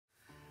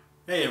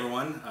Hey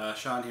everyone,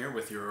 Sean here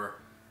with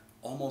your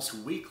almost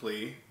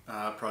weekly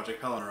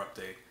Project Pelennor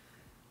update.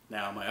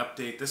 Now my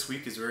update this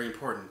week is very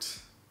important.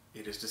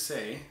 It is to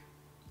say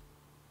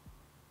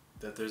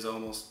that there's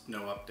almost no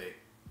update.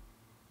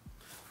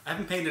 I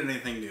haven't painted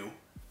anything new.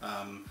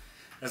 As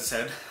I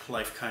said,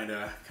 life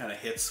kinda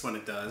hits when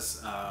it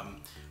does.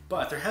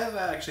 But there have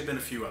actually been a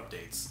few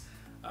updates.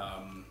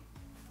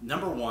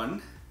 Number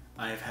one,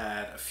 I've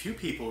had a few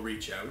people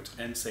reach out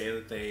and say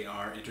that they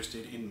are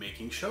interested in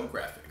making show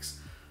graphics.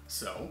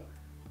 So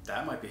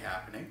that might be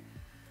happening.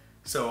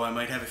 So I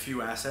might have a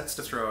few assets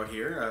to throw out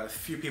here, a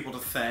few people to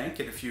thank,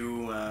 and a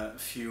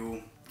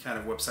few kind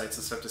of websites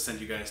and stuff to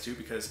send you guys to,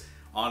 because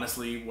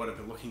honestly what I've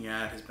been looking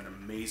at has been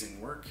amazing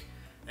work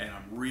and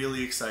I'm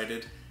really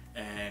excited,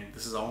 and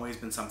this has always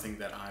been something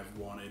that I've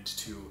wanted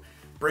to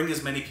bring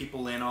as many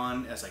people in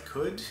on as I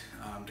could,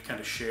 to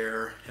kind of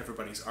share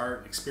everybody's art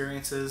and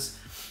experiences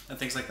and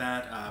things like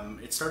that.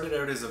 It started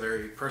out as a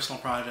very personal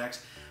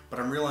project, but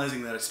I'm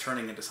realizing that it's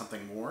turning into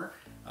something more.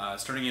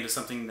 It's turning into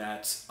something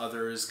that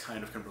others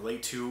kind of can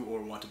relate to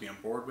or want to be on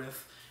board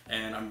with,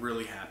 and I'm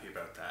really happy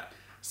about that.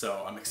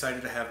 So I'm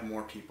excited to have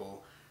more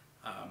people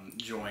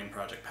join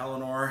Project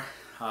Pelennor,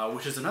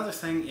 which is another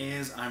thing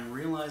is I'm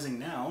realizing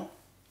now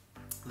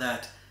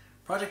that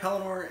Project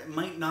Pelennor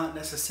might not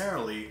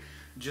necessarily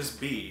just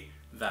be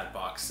that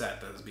box set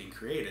that is being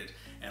created,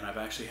 and I've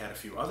actually had a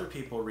few other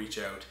people reach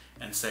out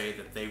and say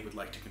that they would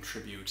like to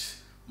contribute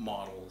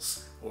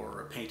models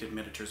or painted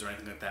miniatures or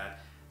anything like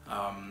that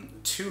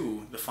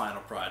to the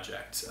final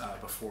project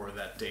before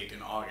that date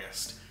in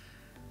August.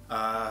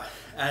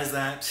 As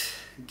that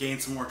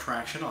gains some more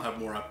traction, I'll have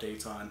more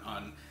updates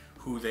on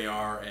who they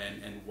are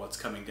and what's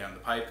coming down the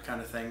pipe kind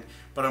of thing,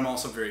 but I'm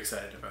also very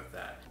excited about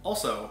that.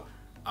 Also,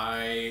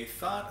 I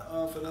thought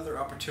of another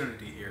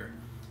opportunity here.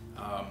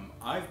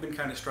 I've been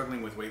kind of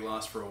struggling with weight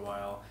loss for a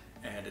while,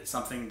 and it's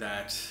something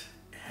that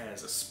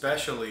has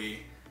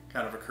especially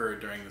kind of occurred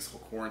during this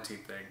whole quarantine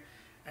thing.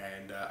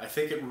 And I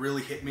think it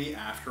really hit me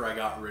after I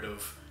got rid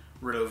of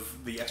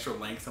the extra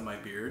length of my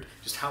beard,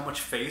 just how much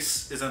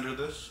face is under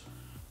this.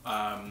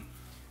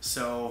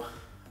 So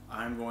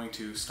I'm going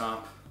to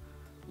stop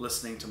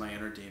listening to my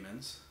inner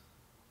demons.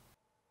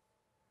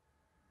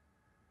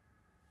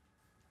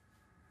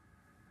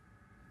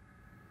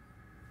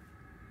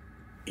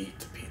 Eat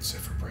the pizza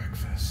for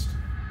breakfast.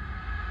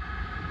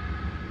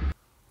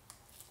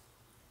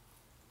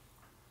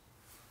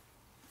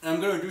 And I'm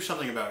going to do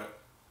something about it.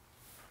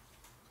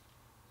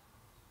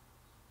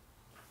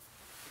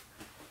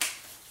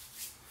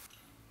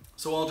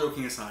 So all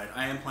joking aside,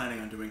 I am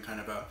planning on doing kind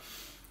of a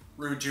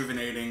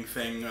rejuvenating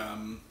thing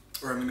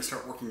where I'm going to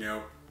start working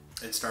out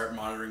and start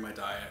monitoring my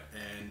diet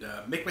and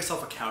make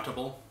myself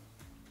accountable.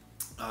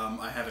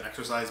 I have an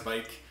exercise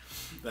bike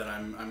that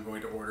I'm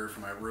going to order for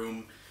my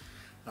room.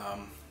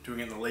 Doing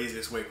it in the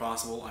laziest way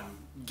possible. I'm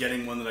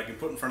getting one that I can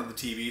put in front of the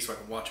TV so I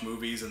can watch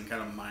movies and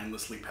kind of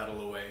mindlessly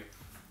pedal away.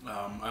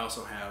 I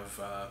also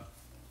have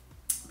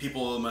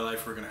people in my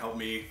life who are going to help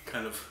me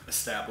kind of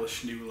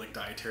establish new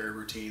dietary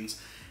routines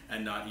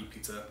and not eat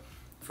pizza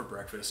for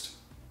breakfast.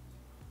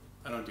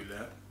 I don't do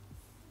that.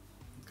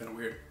 It's kind of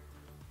weird.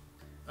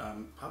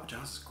 Papa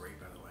John's is great,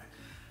 by the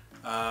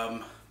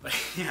way. But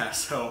yeah,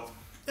 so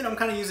I'm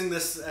kind of using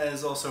this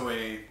as also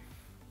a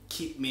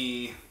keep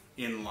me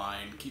in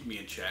line, keep me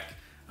in check.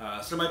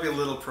 So there might be a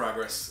little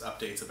progress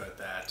updates about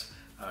that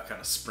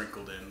kind of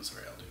sprinkled in.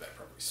 Sorry, I'll do that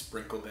properly.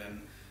 Sprinkled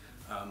in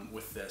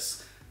with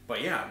this.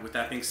 But yeah, with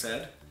that being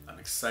said, I'm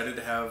excited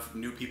to have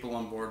new people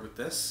on board with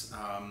this.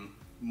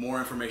 More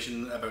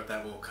information about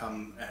that will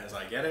come as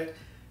I get it.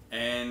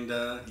 And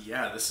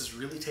yeah, this is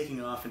really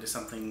taking off into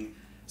something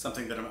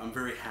that I'm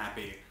very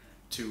happy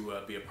to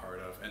be a part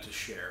of and to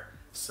share.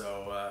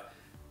 So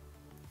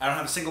I don't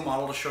have a single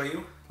model to show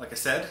you, like I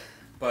said,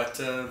 but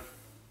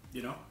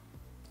you know,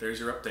 there's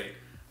your update.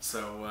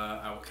 So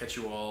I will catch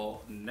you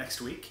all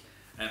next week,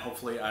 and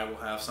hopefully I will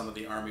have some of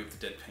the Army of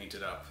the Dead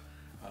painted up.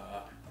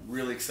 I'm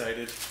really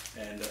excited,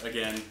 and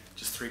again,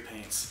 just 3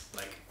 paints.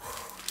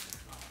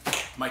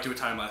 Might do a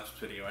time-lapse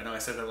video. I know I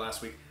said that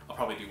last week. I'll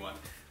probably do one.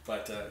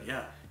 But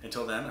yeah,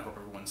 until then, I hope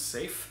everyone's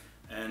safe,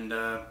 and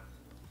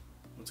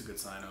what's a good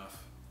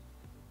sign-off?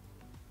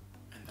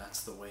 And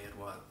that's the way it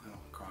was. Oh,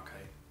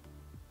 Cronkite.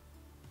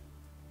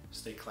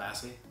 Stay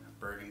classy,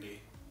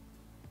 Burgundy.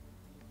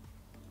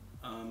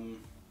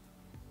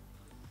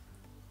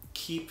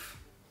 Keep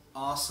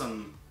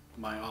awesome,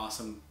 my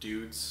awesome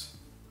dudes.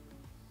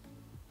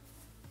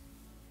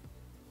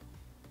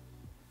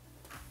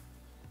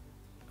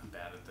 I'm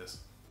bad at this.